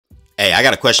Hey, I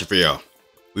got a question for y'all.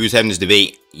 We was having this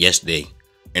debate yesterday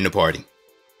in the party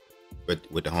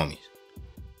with the homies.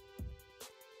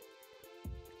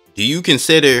 Do you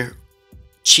consider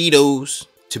Cheetos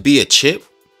to be a chip?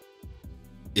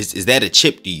 Is that a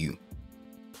chip to you?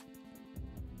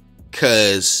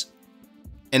 Cause,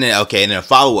 and then a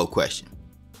follow-up question.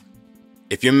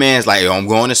 If your man's like, I'm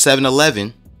going to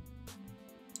 7-Eleven,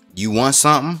 you want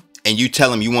something, and you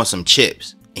tell him you want some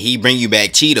chips, and he bring you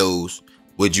back Cheetos,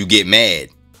 would you get mad?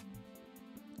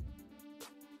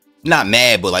 Not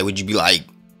mad, but like, would you be like,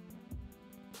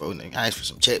 bro, I asked for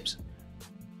some chips?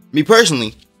 Me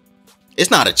personally,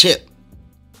 it's not a chip.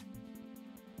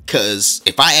 Cause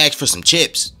if I ask for some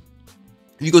chips,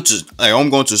 you go to, like,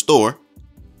 I'm going to the store,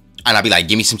 and I be like,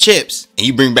 give me some chips, and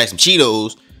you bring back some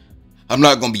Cheetos, I'm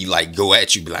not gonna be like, go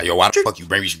at you, be like, yo, why the fuck you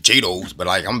bring me some Cheetos? But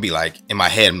like, I'm gonna be like, in my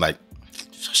head, I'm like,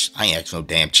 I ain't asking for no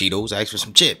damn Cheetos, I asked for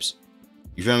some chips.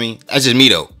 You feel me? That's just me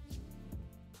though.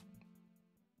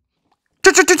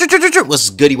 What's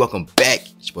goody? Welcome back.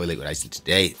 It's your boy Liquid Ice, and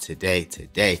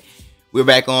today, we're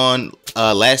back on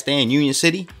Last Day in Union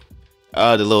City.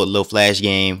 The little flash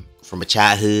game from my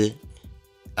childhood.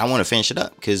 I want to finish it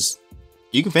up because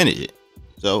you can finish it.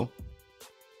 So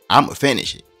I'm gonna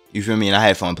finish it. You feel me? And I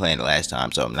had fun playing the last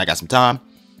time, so I got some time.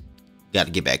 Got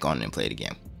to get back on and play it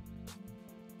again.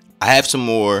 I have some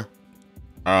more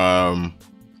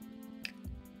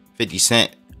 50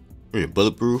 Cent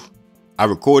Bulletproof. I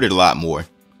recorded a lot more,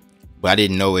 but I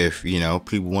didn't know if, you know,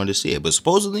 people wanted to see it. But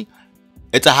supposedly,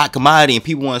 it's a hot commodity and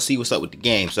people want to see what's up with the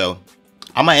game. So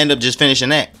I might end up just finishing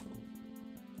that.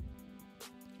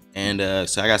 And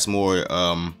so I got some more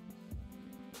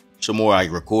I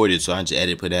recorded, so I just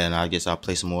edited, put that, and I guess I'll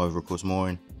play some more, record some more.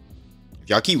 And if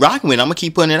y'all keep rocking with it, I'm gonna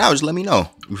keep putting it out. Just let me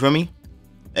know. You feel me?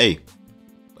 Hey,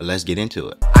 but let's get into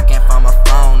it. I can't find my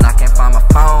phone. I can't find my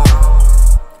phone.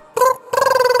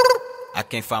 I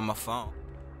can't find my phone.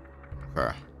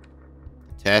 Okay.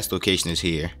 Task location is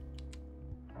here.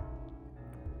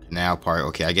 Canal Park.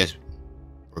 Okay, I guess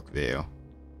Brookville.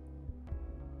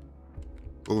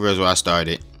 Brookville is where I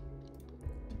started.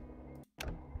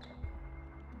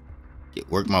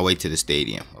 Work my way to the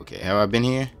stadium. Okay, have I been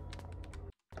here?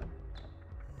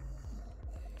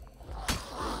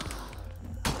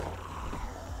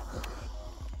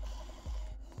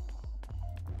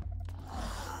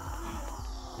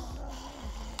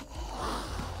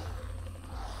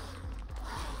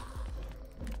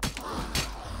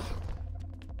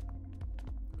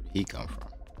 Where did he come from?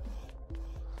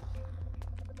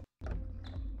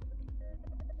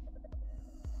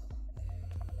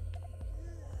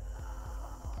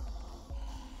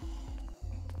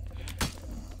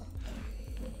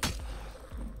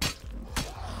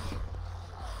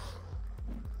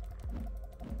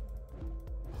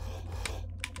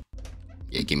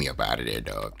 Yeah, get me up out of there,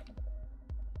 dog.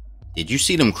 Did you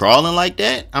see them crawling like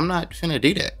that? I'm not finna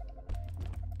do that.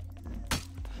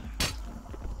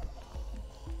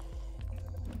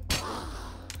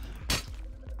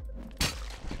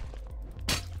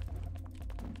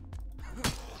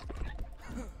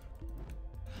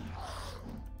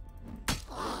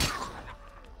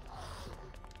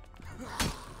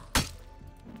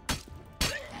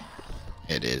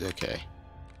 It is, okay.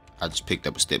 I just picked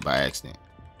up a stick by accident.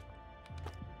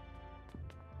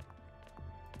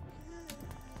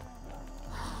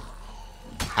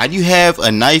 How do you have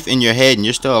a knife in your head and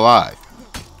you're still alive?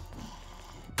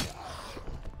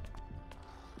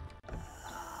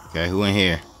 Okay, who in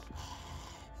here?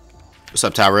 What's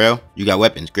up, Tyrell? You got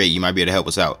weapons. Great, you might be able to help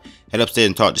us out. Head upstairs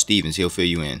and talk to Stevens. He'll fill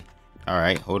you in.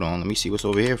 Alright, hold on. Let me see what's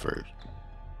over here first.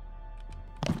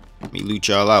 Let me loot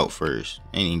y'all out first.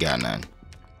 Ain't even got none.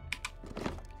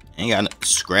 Ain't got no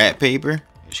scrap paper?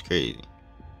 It's crazy.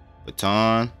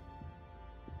 Baton.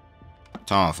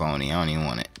 Baton phony. I don't even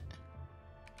want it.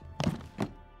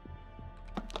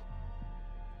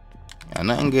 Got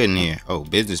nothing good in here. Oh,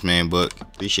 businessman book.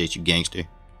 Appreciate you, gangster.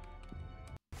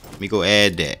 Let me go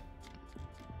add that.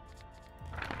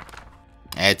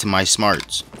 Add to my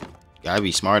smarts. Gotta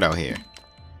be smart out here.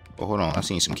 Oh, hold on. I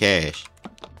seen some cash.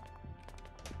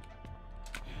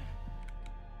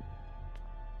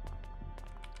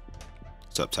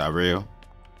 What's up, Tyrell?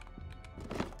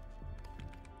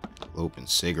 Open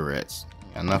cigarettes.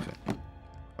 Got nothing.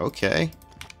 Okay.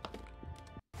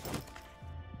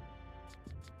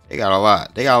 They got a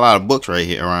lot. They got a lot of books right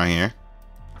here around here.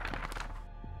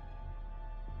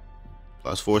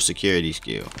 +4 security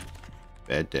skill.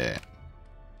 Bet that.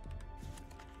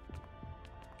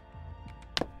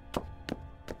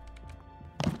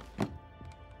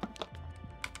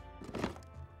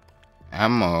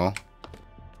 Ammo.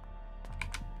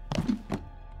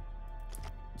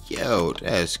 Yo,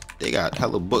 they got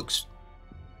hella books.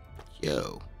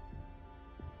 Yo.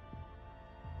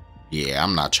 Yeah,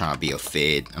 I'm not trying to be a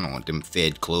Fed. I don't want them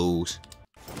Fed clothes.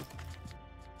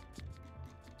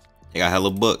 They got hella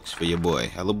books for your boy.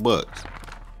 Hella books.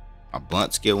 My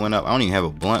blunt skill went up. I don't even have a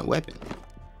blunt weapon.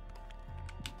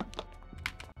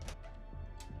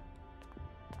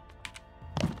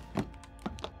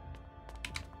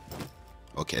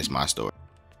 Okay, it's my story.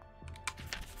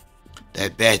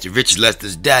 That bastard Richard left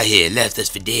us die here. Left us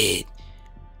for dead.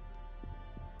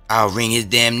 I'll wring his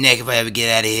damn neck if I ever get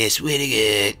out of here. Swear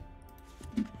to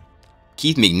God.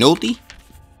 Keith McNulty?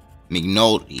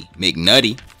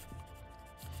 McNutty.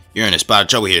 You're in a spot of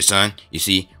trouble here, son. You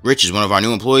see, Rich is one of our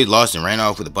new employees, lost and ran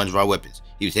off with a bunch of our weapons.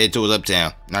 He was headed towards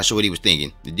Uptown. Not sure what he was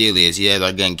thinking. The deal is, he has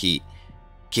our gun key.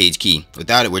 Cage key.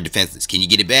 Without it, we're defenseless. Can you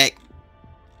get it back?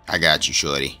 I got you,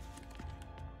 shorty.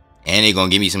 And they gonna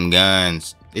give me some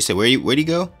guns. They said, where'd he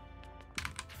go?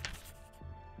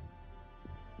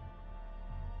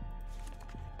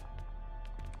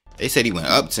 They said he went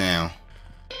uptown.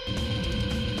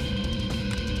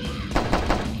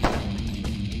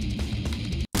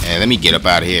 Hey, let me get up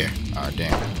out of here. Oh,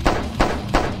 damn.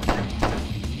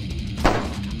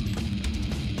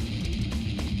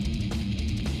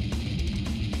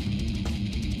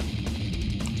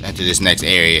 Enter this next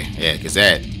area. Yeah, cause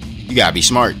you gotta be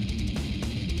smart.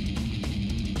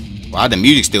 Why the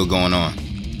music still going on?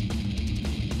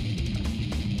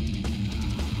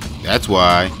 That's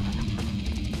why.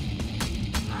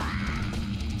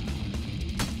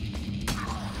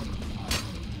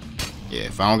 Yeah,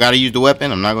 if I don't gotta use the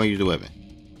weapon, I'm not gonna use the weapon.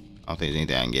 I don't think there's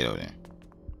anything I can get over there.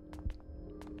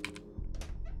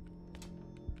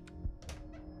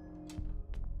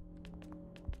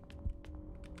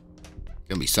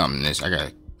 Gonna be something in this. I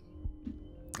gotta.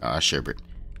 Oh, sherbet.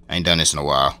 I ain't done this in a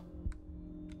while.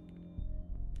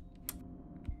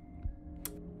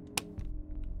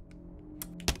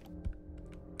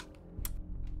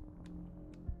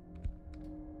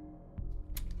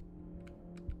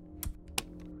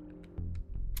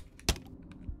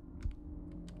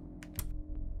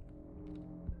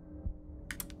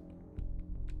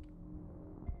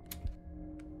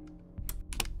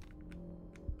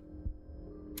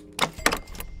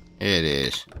 Here it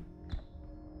is.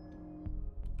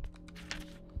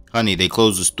 Honey, they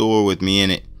closed the store with me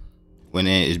in it. When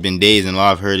it's been days and all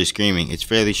I've heard is screaming. It's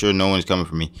fairly sure no one's coming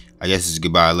for me. I guess it's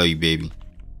goodbye. I love you, baby.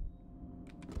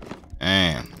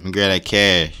 Damn. Let me grab that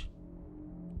cash.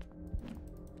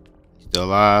 Still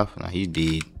alive? Nah, he's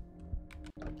dead.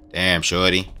 Damn,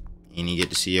 shorty. You didn't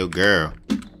get to see your girl.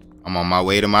 I'm on my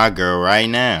way to my girl right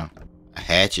now. A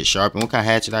hatchet, sharpened. What kind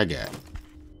of hatchet I got?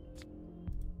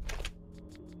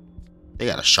 They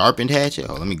got a sharpened hatchet?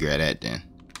 Oh, let me grab that then.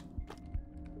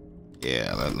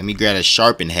 Yeah, let me grab a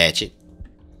sharpened hatchet.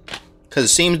 Because it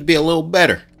seems to be a little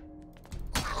better.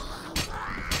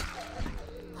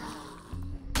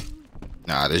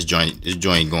 Nah, this joint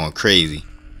going crazy.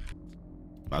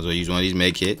 Might as well use one of these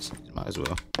med kits. Might as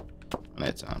well. On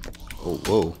that time. Oh,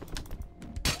 whoa.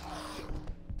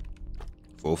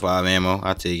 4.5 ammo.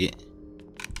 I'll take it.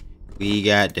 We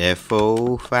got that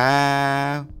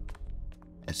 4.5.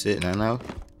 That's it, I know.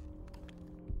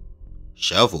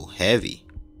 Shovel, heavy.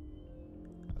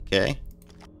 Okay.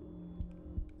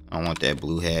 I don't want that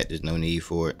blue hat. There's no need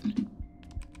for it.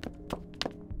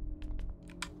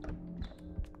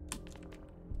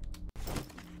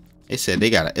 They said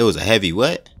it was a heavy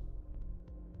what?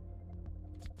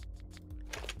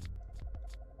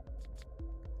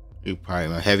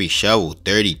 Probably a heavy shovel,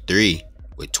 33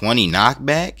 with 20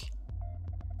 knockback.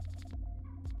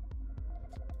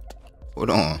 Hold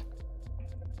on.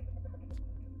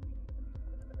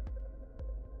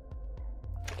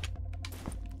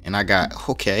 And I got,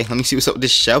 okay, let me see what's up with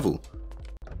this shovel.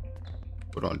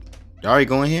 Hold on. Did I already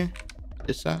go in here?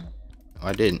 This side? No,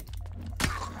 I didn't.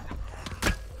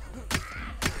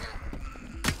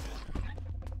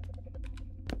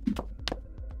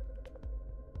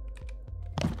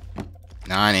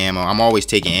 Nine ammo. I'm always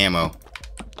taking ammo.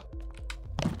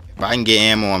 If I can get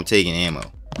ammo, I'm taking ammo.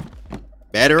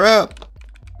 Batter up.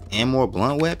 And more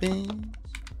blunt weapons.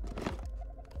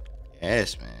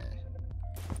 Yes, man.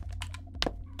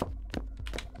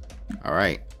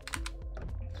 Alright.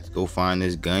 Let's go find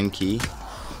this gun key.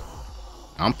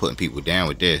 I'm putting people down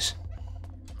with this.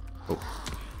 Oh.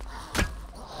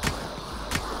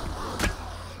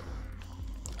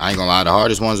 I ain't gonna lie, the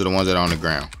hardest ones are the ones that are on the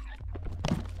ground.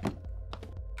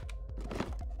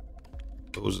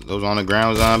 Those on the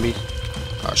ground zombies?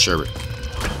 Oh, sure.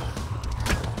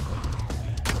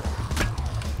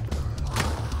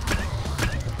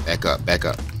 Back up, back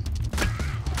up.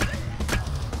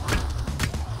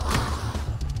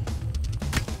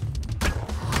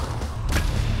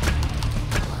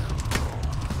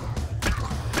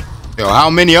 Yo,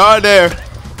 how many are there?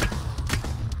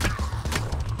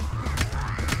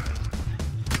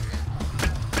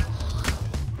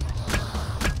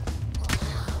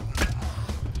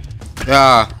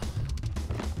 Yeah.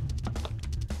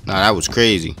 Nah, that was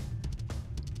crazy.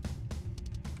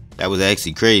 That was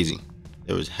actually crazy.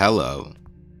 There was hella of them.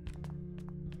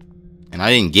 And I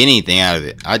didn't get anything out of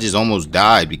it. I just almost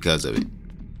died because of it.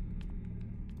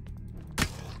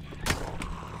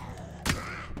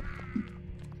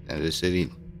 The city.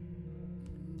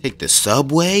 Take the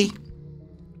subway?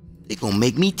 They gonna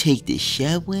make me take the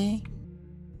subway?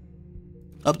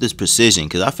 Up this precision,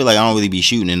 because I feel like I don't really be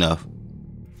shooting enough.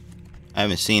 I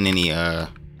haven't seen any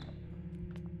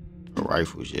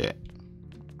rifles yet.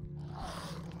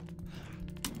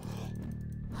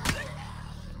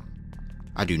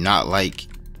 I do not like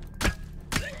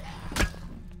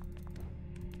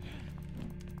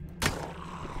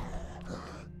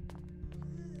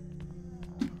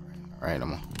Alright,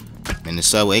 I'm in the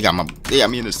subway. They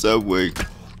got me in the subway.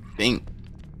 Bing.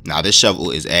 Nah, this shovel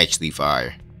is actually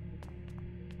fire.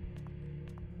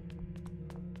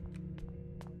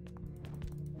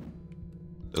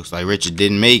 Looks like Richard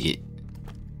didn't make it.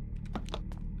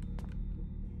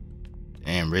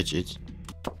 Damn, Richard.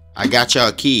 I got y'all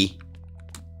a key.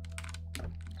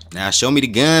 Now show me the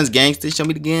guns, gangster. Show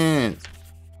me the guns.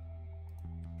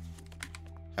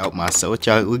 Help myself.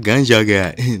 What guns y'all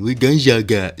got? What guns y'all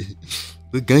got?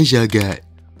 What guns y'all got?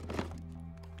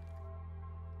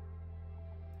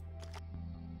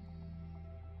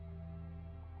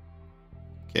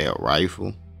 Okay, a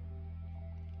rifle.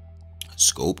 A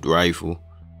scoped rifle.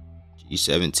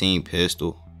 G17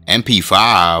 pistol.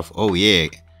 MP5. Oh yeah.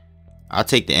 I'll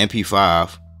take the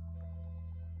MP5.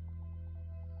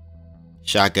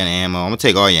 Shotgun ammo. I'm gonna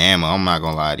take all your ammo. I'm not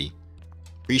gonna lie to you.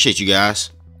 Appreciate you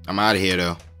guys. I'm out of here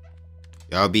though.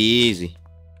 Y'all be easy.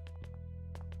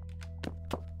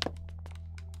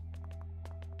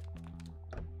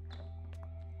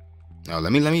 Now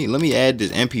let me add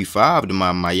this MP5 to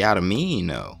my Yatamine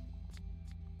though.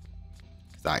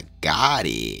 I got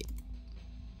it.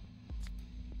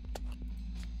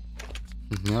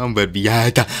 I'm about to be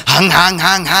hang. Yeah,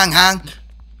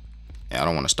 I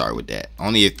don't want to start with that.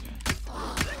 Only if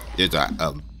there's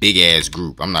a big ass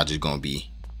group. I'm not just gonna be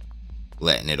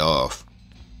letting it off.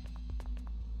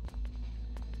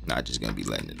 Not just gonna be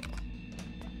letting it off.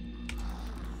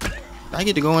 Did I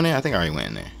get to go in there? I think I already went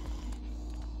in there.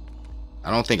 I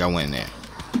don't think I went in there.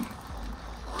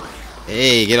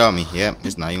 Hey, get off me. Yep,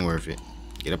 it's not even worth it.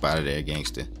 Get up out of there,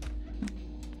 gangster.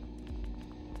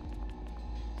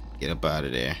 Get up out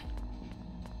of there.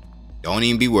 Don't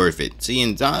even be worth it. See,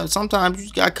 and sometimes you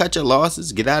just gotta cut your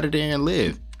losses. Get out of there and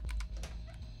live.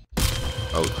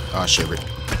 Oh, shiver.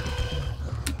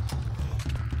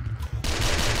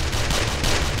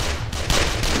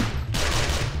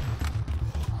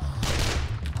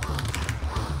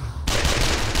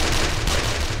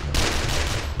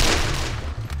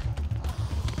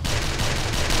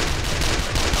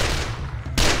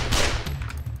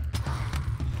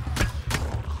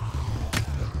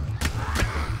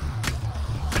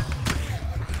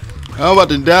 I'm about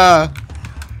to die.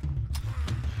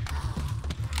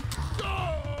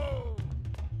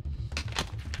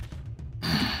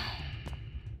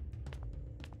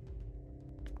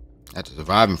 After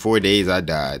surviving 4 days, I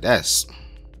died. I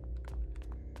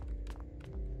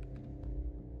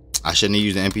shouldn't have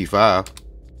used the MP5.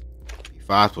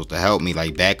 MP5 supposed to help me,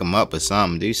 like back them up or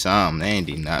something. Do something. They ain't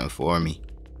do nothing for me.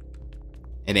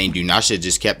 It ain't do nothing. I should have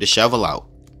just kept the shovel out.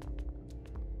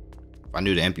 If I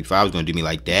knew the MP5 was gonna do me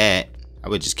like that, I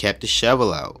would just kept the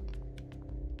shovel out.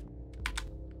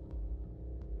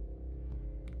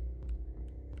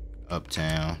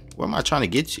 Uptown. Where am I trying to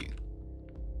get to?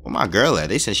 Where my girl at?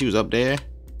 They said she was up there.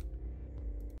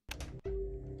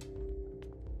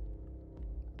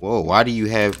 Whoa, why do you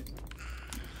have...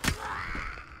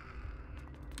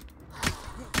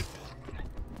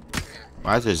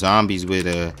 Why is there zombies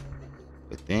with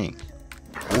things?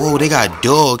 Whoa, they got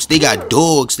dogs. They got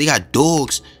dogs. They got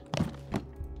dogs.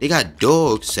 They got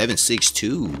dogs.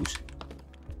 7.62s.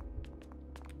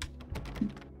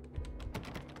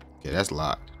 Okay, that's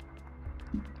locked.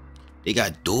 They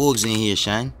got dogs in here,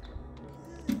 Shine.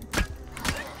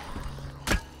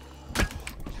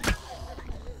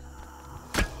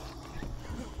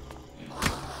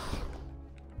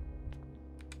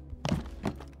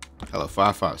 Hella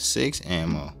 5.56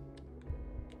 ammo.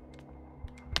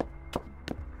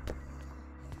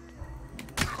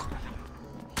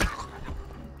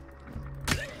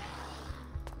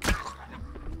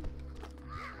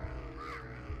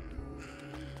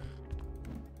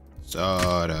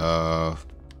 Sort of.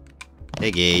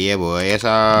 Take it, yeah, boy. A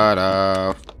sawed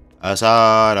off. A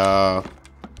sawed off.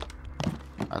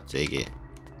 I'll take it.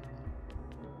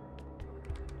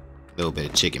 A little bit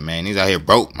of chicken, man. He's out here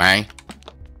broke, man.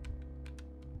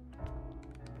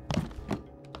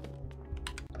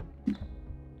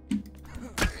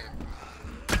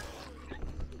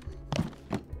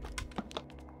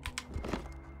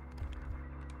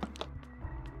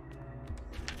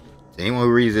 Anyone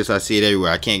who reads this, I see it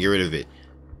everywhere. I can't get rid of it.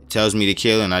 It tells me to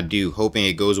kill, and I do, hoping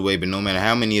it goes away. But no matter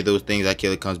how many of those things I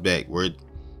kill, it comes back.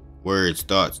 Words,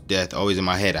 thoughts, death, always in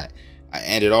my head. I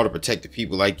end it all to protect the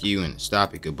people like you and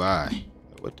stop it. Goodbye.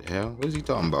 What the hell? What is he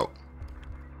talking about?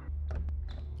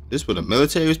 This where the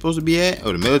military was supposed to be at?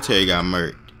 Oh, the military got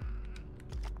murked.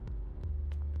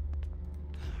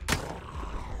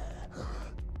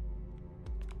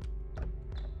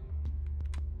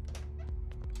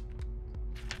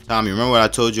 Tommy, remember what I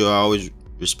told you? I always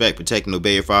respect, protect, and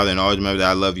obey your father, and always remember that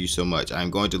I love you so much. I am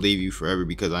going to leave you forever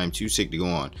because I am too sick to go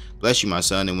on. Bless you, my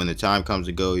son, and when the time comes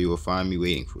to go, you will find me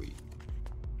waiting for you.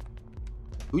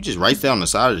 Who just writes that on the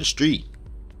side of the street?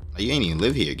 Like, you ain't even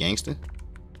live here, gangster.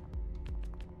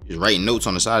 You're just writing notes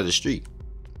on the side of the street.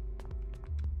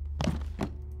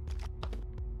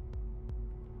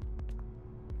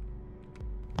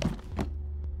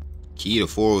 Key to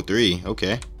 403.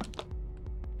 Okay.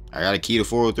 I got a key to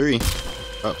 403.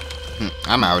 Oh,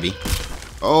 I'm outie.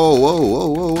 Oh, whoa, whoa,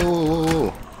 whoa, whoa, whoa,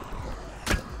 whoa.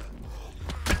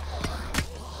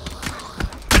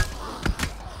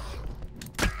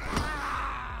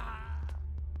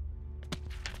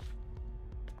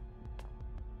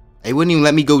 They wouldn't even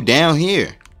let me go down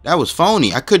here. That was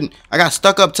phony. I got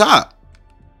stuck up top.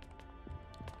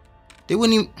 They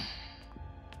wouldn't even.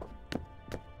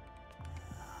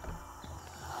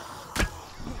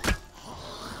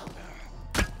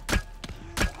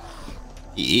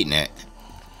 He eating that.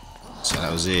 So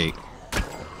that was it.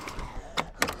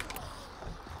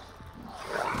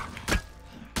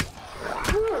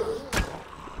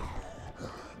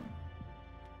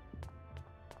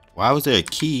 Why was there a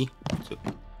key?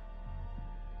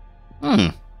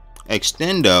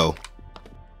 Extendo.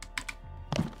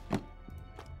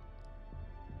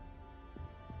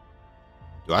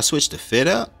 Do I switch the fit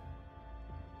up?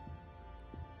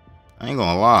 I ain't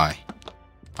gonna lie.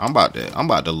 I'm about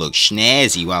to look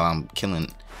snazzy while I'm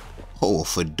killing. Oh,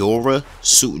 fedora,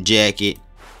 suit jacket.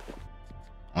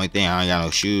 Only thing, I ain't got no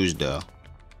shoes though.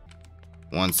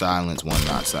 One silence, one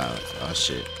not silence. Oh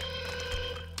shit.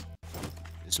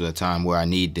 This was a time where I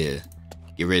need to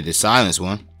get rid of the silence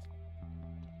one.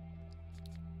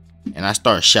 And I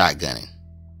start shotgunning.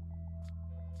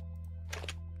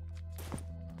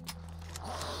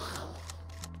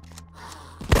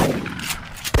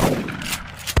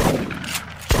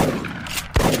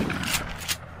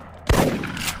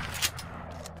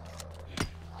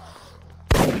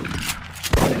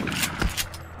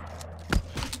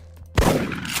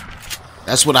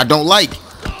 That's what I don't like.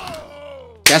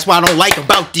 That's what I don't like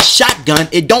about this shotgun.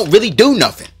 It don't really do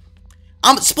nothing.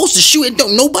 I'm supposed to shoot it.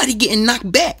 Nobody getting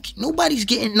knocked back. Nobody's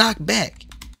getting knocked back.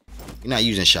 You're not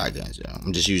using shotguns, yo.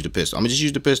 I'm just use the pistol. I'm just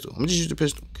use the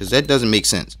pistol. Because that doesn't make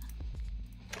sense.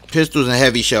 Pistols and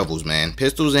heavy shovels, man.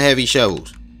 Pistols and heavy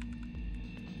shovels.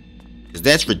 Because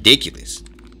that's ridiculous.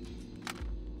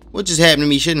 What just happened to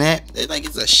me shouldn't happen. It's like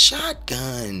it's a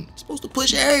shotgun. It's supposed to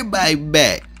push everybody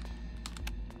back.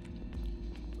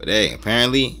 But hey,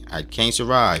 apparently I can't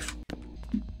survive.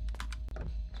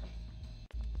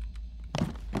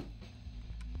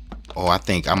 Oh, I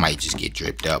think I might just get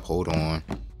dripped up. Hold on.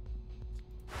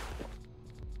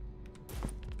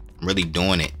 I'm really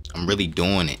doing it. I'm really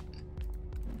doing it.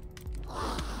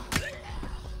 I'm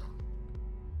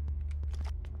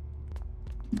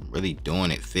really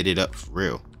doing it. Fit it up for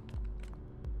real.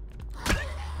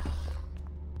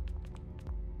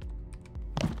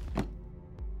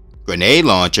 Grenade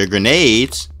launcher.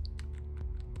 Grenades.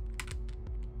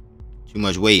 Too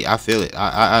much weight. I feel it.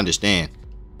 I understand.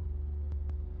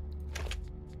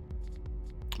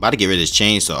 About to get rid of this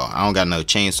chainsaw. I don't got no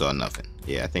chainsaw or nothing.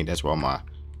 Yeah, I think that's where my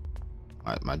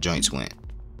joints went.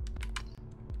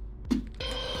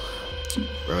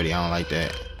 Brody, I don't like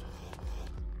that.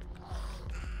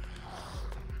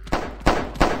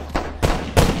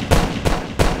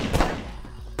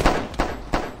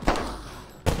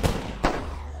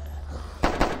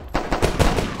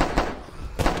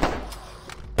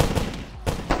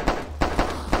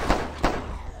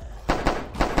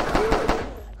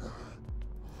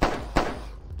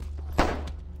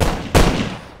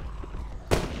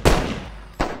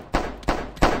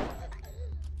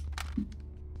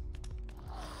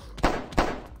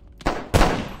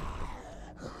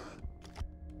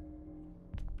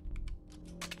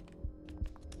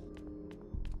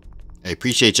 I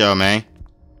appreciate y'all, man.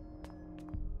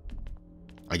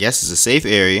 I guess it's a safe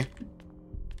area.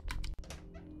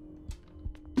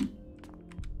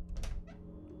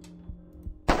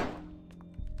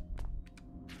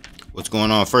 What's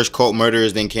going on? First cult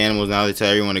murderers, then cannibals. Now they tell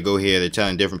everyone to go here. They're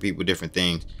telling different people different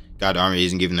things. God, the army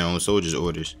isn't giving their own soldiers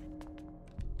orders.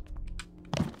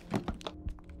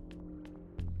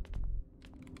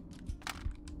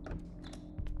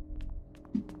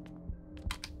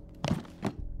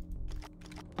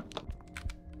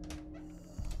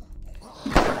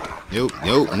 Nope,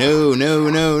 nope, no, no,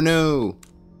 no, no.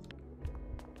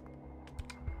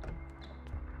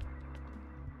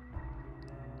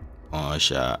 Pawn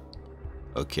shop.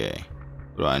 Okay.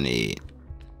 What do I need?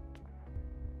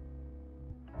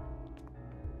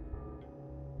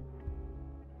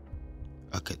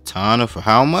 A katana for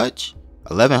how much?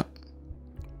 11.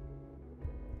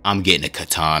 I'm getting a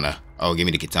katana. Oh, give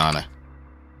me the katana.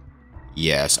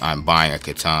 Yes, I'm buying a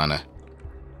katana.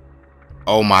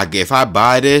 Oh my god, if I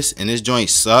buy this and this joint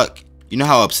suck, you know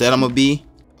how upset I'm gonna be?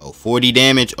 Oh, 40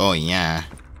 damage? Oh yeah.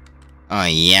 Oh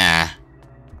yeah.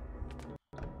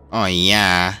 Oh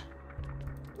yeah.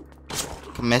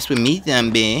 Come mess with me,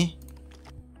 zombie.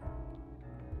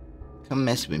 Come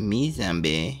mess with me,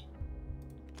 zombie.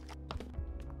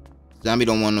 Zombie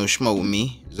don't want no smoke with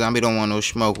me. Zombie don't want no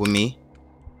smoke with me.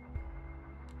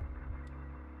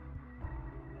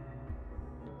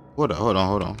 Hold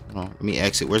on. Let me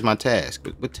exit. Where's my task?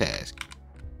 What task?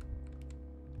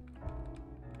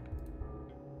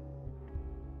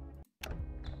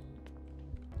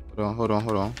 Hold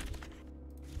on.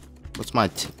 What's my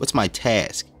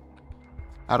task?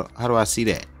 How do I see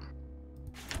that?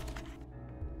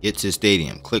 Get to the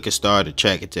stadium. Click a star to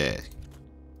track a task.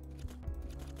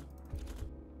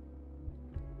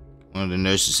 One of the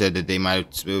nurses said that they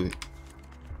might spill.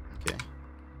 Okay.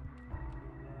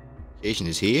 Station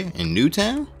is here in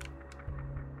Newtown?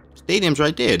 Stadium's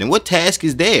right there. Then what task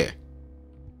is there?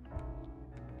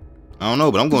 I don't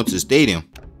know, but I'm going to the stadium.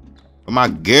 Where my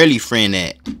girly friend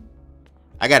at?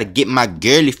 I gotta get my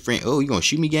girly friend. Oh, you gonna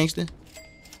shoot me, gangster?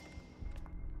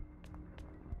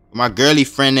 Where my girly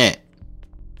friend at?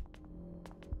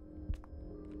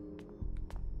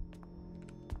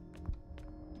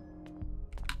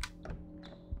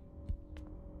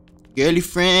 Girly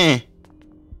friend.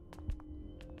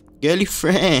 Girly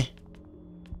friend.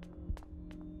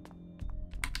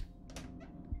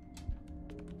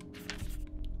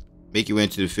 Make your way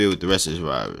into the field with the rest of the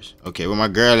survivors. Okay, where my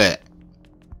girl at?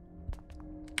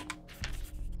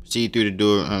 See through the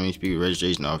door. Speak with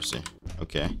registration officer.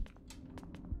 Okay.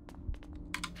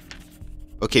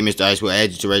 Okay, Mr. Ice, we'll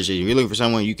add you to registration. If you're looking for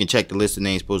someone, you can check the list of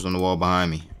names posted on the wall behind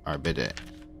me. Alright, bet that.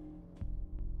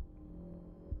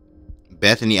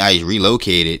 Bethany Ice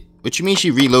relocated. What you mean she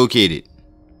relocated?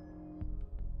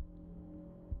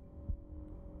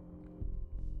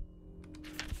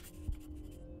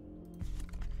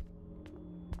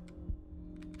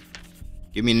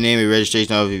 Give me the name of the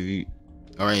registration officer if you...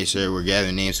 Alright, sir, we're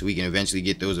gathering names so we can eventually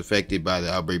get those affected by the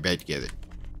outbreak back together.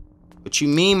 What you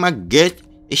mean, my good?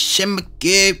 It's my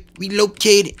good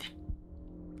relocated.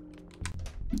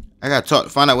 I gotta talk to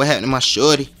find out what happened to my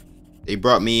shorty. They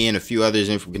brought me and a few others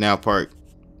in from Canal Park.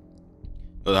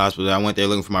 To the hospital. I went there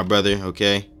looking for my brother,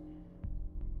 okay?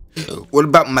 What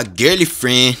about my girly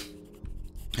friend?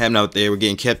 Happened out there. We're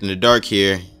getting kept in the dark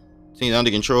here. Seems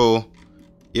under control.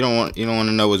 You don't want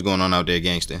to know what's going on out there,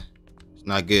 gangster. It's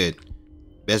not good.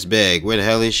 Best bag. Where the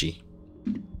hell is she?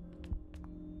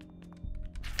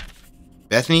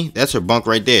 Bethany? That's her bunk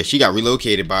right there. She got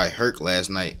relocated by Herc last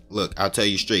night. Look, I'll tell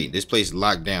you straight. This place is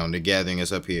locked down. They're gathering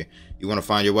us up here. You want to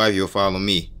find your wife, you'll follow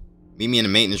me. Meet me in the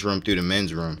maintenance room through the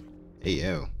men's room.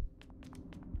 AL.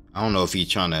 I don't know if he's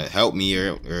trying to help me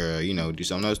or you know, do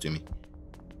something else to me.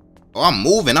 Oh, I'm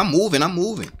moving. I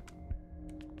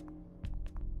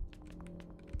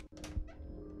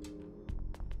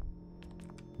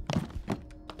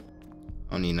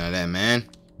don't need none of that, man.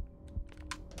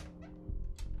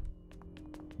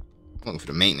 I'm looking for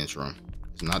the maintenance room.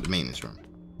 It's not the maintenance room.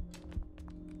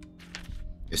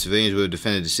 If civilians would have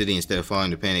defended the city instead of falling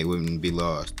into panic, it wouldn't be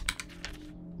lost.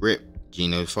 RIP.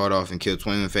 Gino fought off and killed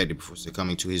 20 infected before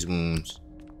succumbing to his wounds.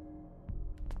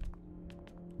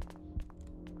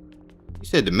 He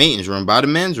said the maintenance room by the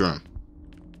men's room.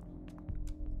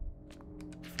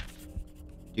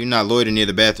 Do not loiter near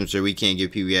the bathroom, sir. We can't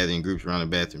give people gathering in groups around the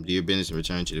bathroom. Do your business and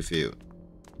return to the field.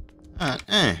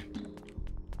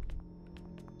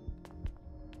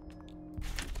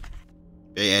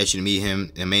 They asked you to meet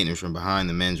him in the maintenance room behind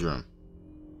the men's room.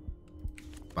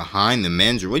 Behind the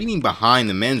men's room? What do you mean behind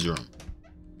the men's room?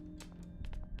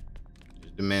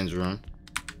 There's the men's room.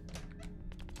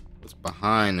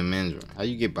 behind the men's room. How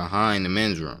you get behind the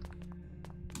men's room?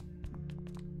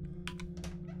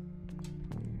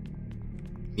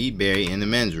 Meet Barry in the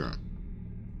men's room.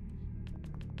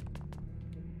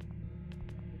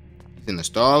 He's in the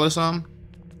stall or something?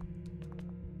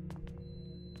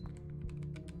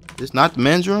 This not the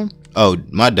men's room? Oh,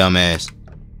 my dumb ass.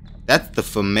 That's the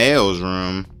female's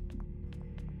room.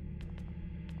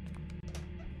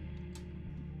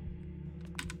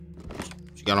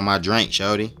 What you got on my drink,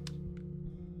 shawty?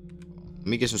 Let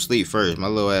me get some sleep first. My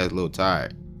little ass a little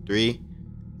tired. 3.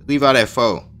 Leave out at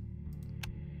 4.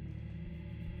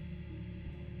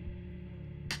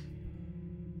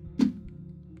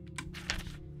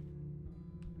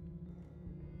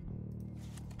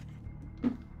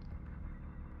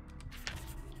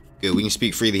 Good, we can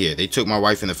speak freely here. They took my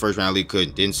wife in the first round. League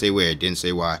couldn't. Didn't say where. Didn't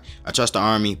say why. I trust the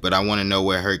army, but I want to know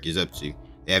where Herc is up to.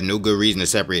 They have no good reason to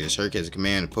separate us. Herc has a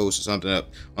command post or something up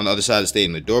on the other side of the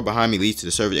stadium. The door behind me leads to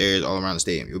the service areas all around the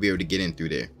stadium. You'll be able to get in through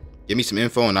there. Give me some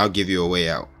info and I'll give you a way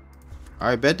out.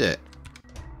 Alright, bet that.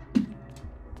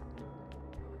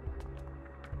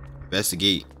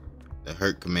 Investigate the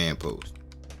Herc command post.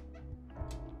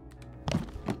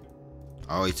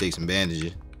 I always take some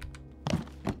bandages.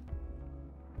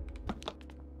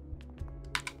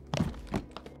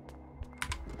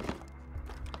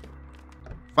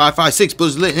 556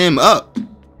 was lit him up.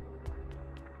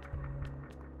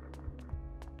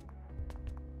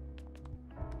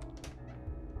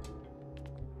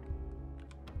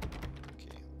 Okay,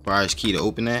 requires key to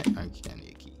open that. I can't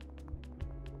need a key.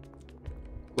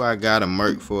 Who I got a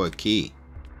merc for a key?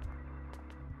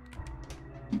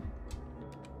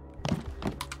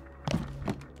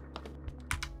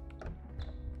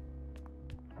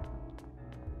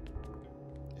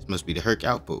 This must be the Herc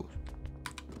outpost.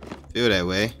 Feel that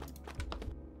way.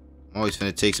 I'm always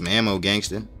finna take some ammo,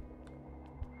 gangster.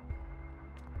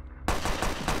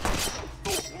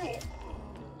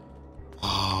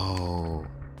 Oh,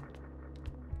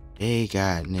 they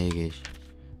got niggas.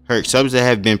 Herc, subs that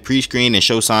have been pre-screened and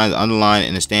show signs underlined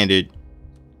in the standard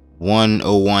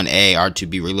 101A are to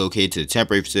be relocated to the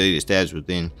temporary facility established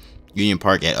within Union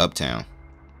Park at Uptown.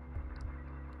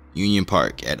 Union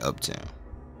Park at Uptown.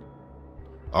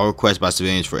 All requests by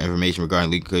civilians for information regarding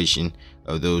location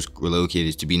of those relocated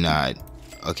is to be denied.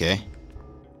 Okay.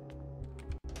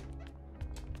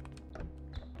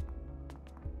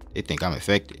 They think I'm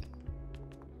infected.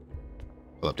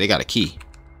 Hold up, they got a key.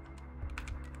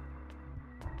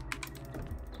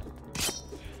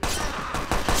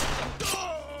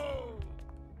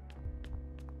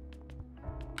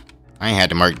 I ain't had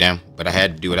to mark them, but I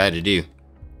had to do what I had to do.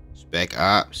 Spec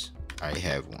ops, I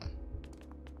have one.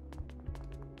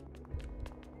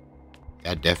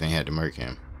 I definitely had to murk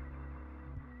him.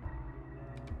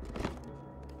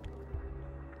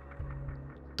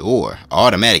 Thor,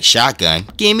 automatic shotgun.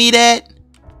 Give me that.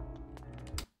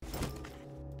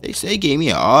 They say gave me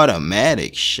an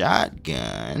automatic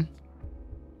shotgun.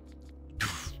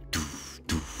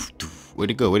 Where'd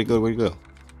it go? Where'd it go? Where'd it go?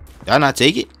 Did I not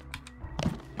take it?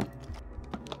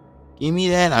 Give me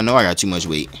that. I know I got too much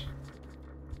weight.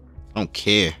 I don't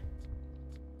care.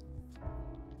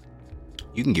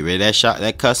 You can get rid of that shot,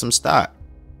 that custom stock.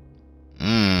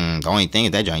 The only thing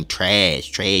is that joint trash.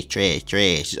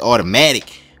 It's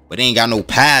automatic, but it ain't got no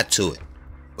power to it.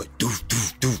 But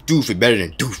doof, it better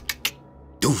than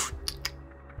doof.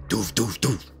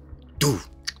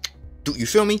 You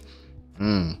feel me?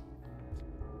 I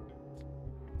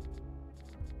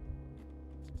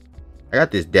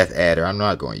got this death adder. I'm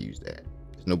not going to use that.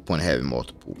 There's no point in having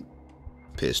multiple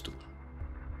pistols.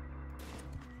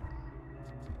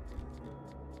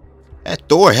 That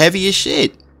Thor heavy as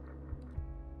shit.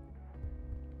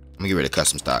 I'm gonna get rid of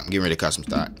custom stock. I'm getting rid of custom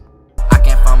stock. I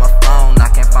can't find my phone. I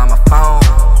can't find my phone.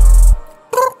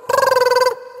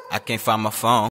 I can't find my phone.